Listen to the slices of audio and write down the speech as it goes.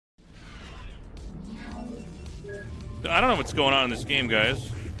I don't know what's going on in this game, guys.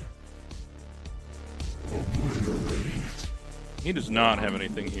 He does not have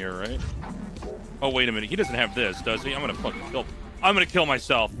anything here, right? Oh, wait a minute. He doesn't have this, does he? I'm gonna fucking kill... I'm gonna kill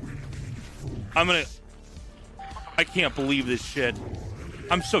myself. I can't believe this shit.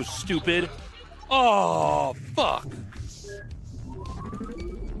 I'm so stupid. Oh, fuck.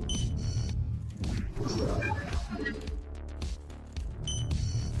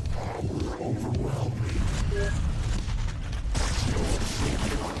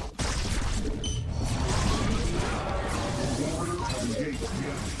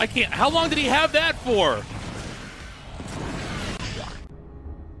 I can't. How long did he have that for?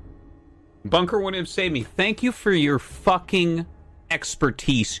 Bunker wouldn't have saved me. Thank you for your fucking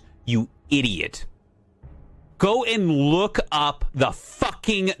expertise, you idiot. Go and look up the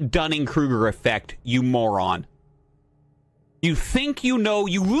fucking Dunning-Kruger effect, you moron. You think you know.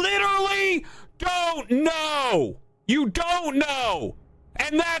 You literally don't know. You don't know.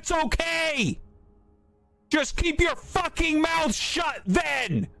 And that's okay. Just keep your fucking mouth shut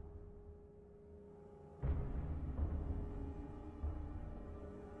then.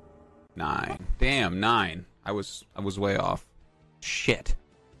 Nine. Damn, 9. I was way off. Shit.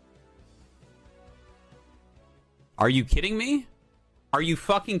 Are you kidding me? Are you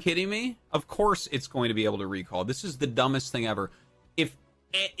fucking kidding me? Of course it's going to be able to recall. This is the dumbest thing ever. If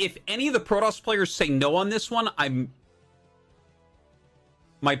any of the Protoss players say no on this one,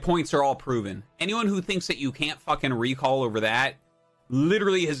 my points are all proven. Anyone who thinks that you can't fucking recall over that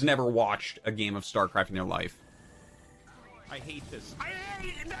literally has never watched a game of StarCraft in their life. I hate this. I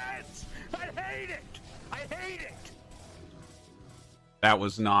hate this! I hate it! I hate it! That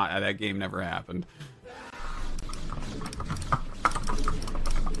was not... That game never happened.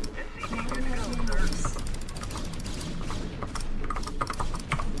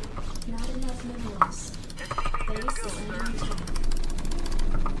 Not enough minerals. Base is under attack.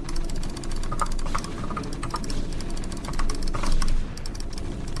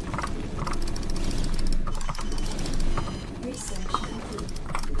 Research complete.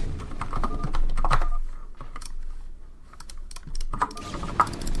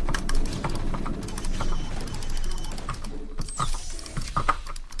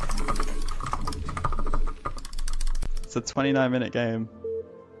 It's a 29-minute game.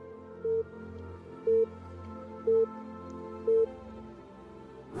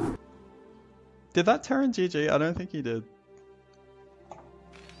 Did that Terran GG? I don't think he did.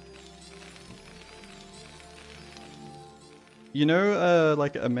 You know,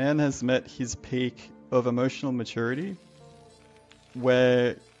 like a man has met his peak of emotional maturity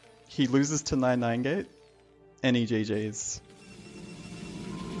where he loses to 9-9 gate and he GGs.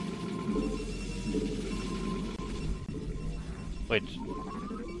 Wait.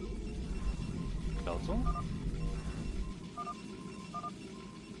 Also?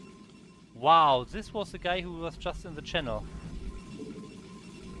 Wow, this was the guy who was just in the channel.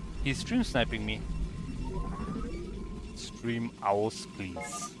 He's stream sniping me. Stream aus, please.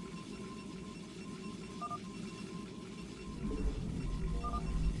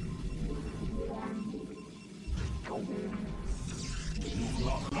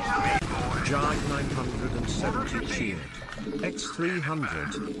 Jarg 970 cheered.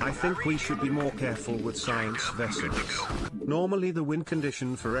 X300, I think we should be more careful with science vessels. Normally the win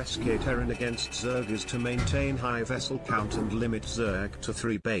condition for SK Terran against Zerg is to maintain high vessel count and limit Zerg to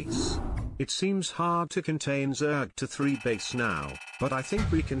 3 base. It seems hard to contain Zerg to 3 base now, but I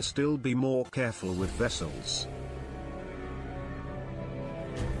think we can still be more careful with vessels.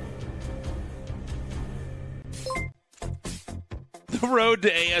 The road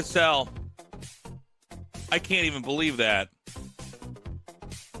to ASL. I can't even believe that.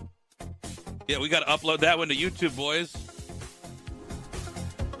 Yeah, we got to upload that one to YouTube, boys.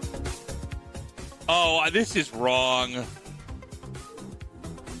 Oh, this is wrong.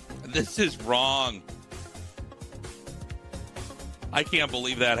 This is wrong. I can't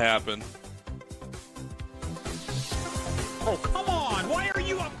believe that happened. Oh, come on! Why are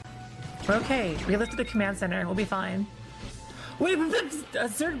you up? We're okay. We lifted the command center. We'll be fine. Wait, a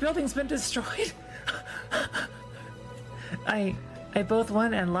third building's been destroyed. I both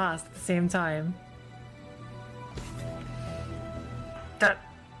won and lost at the same time. Don't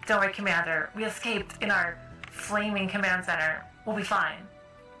worry, Commander. We escaped in our flaming command center. We'll be fine.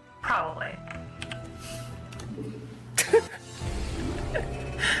 Probably.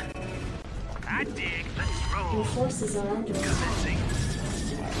 I dig. Let's roll. Your forces are under attack. Commencing.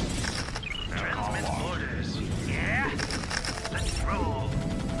 Transmit orders. Yeah? Let's roll.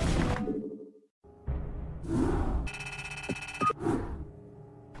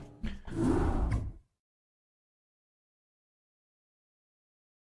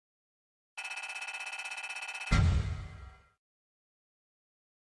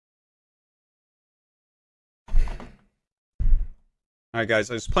 Alright,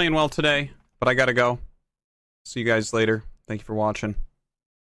 guys, I was playing well today, but I gotta go. See you guys later. Thank you for watching.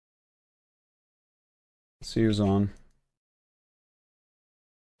 See who's on.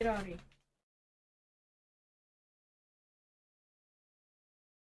 Get out of here.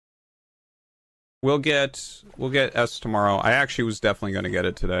 We'll get S tomorrow. I actually was definitely gonna get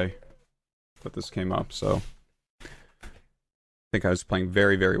it today, but this came up, so I think I was playing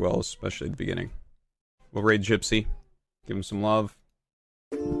very, very well, especially at the beginning. We'll raid Gypsy. Give him some love.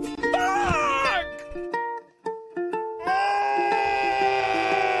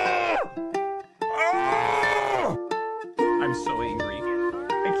 I'm so angry.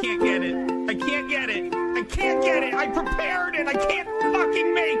 I can't get it. I can't get it. I can't get it. I prepared it. I can't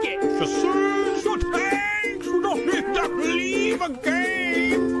fucking make it. Leave a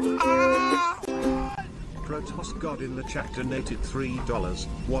game. Protoss God in the chat donated $3.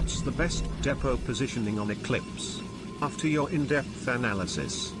 What's the best depot positioning on Eclipse? After your in-depth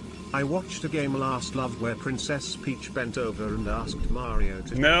analysis. I watched a game last Love where Princess Peach bent over and asked Mario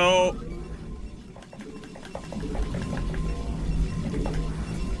to... No.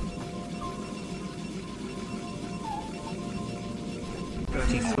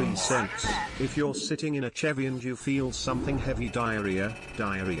 33 cents. If you're sitting in a Chevy and you feel something heavy, diarrhea,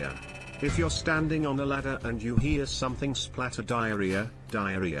 diarrhea. If you're standing on a ladder and you hear something splatter, diarrhea,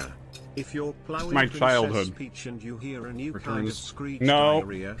 diarrhea. If you're plowing My Princess childhood Peach and you hear a new kind of returns. screech, No.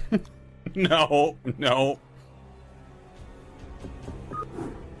 diarrhea. No, no.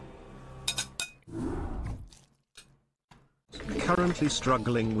 Currently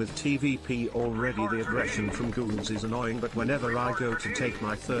struggling with TVP already. The aggression from goons is annoying, but whenever I go to take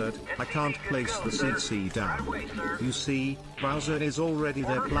my third, I can't place the CC down. You see, Bowser is already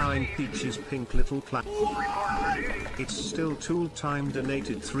there plowing Peach's pink little plow. It's still tool time.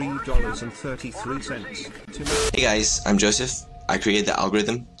 Donated $3.33. Hey guys, I'm Joseph. I created the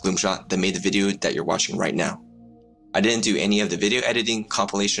algorithm, Gloomshot, that made the video that you're watching right now. I didn't do any of the video editing,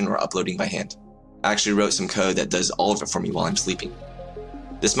 compilation, or uploading by hand. I actually wrote some code that does all of it for me while I'm sleeping.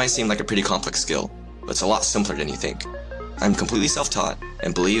 This might seem like a pretty complex skill, but it's a lot simpler than you think. I'm completely self-taught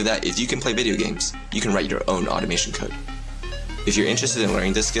and believe that if you can play video games, you can write your own automation code. If you're interested in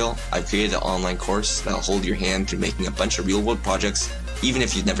learning this skill, I've created an online course that'll hold your hand through making a bunch of real-world projects, even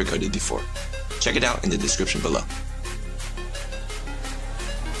if you've never coded before. Check it out in the description below.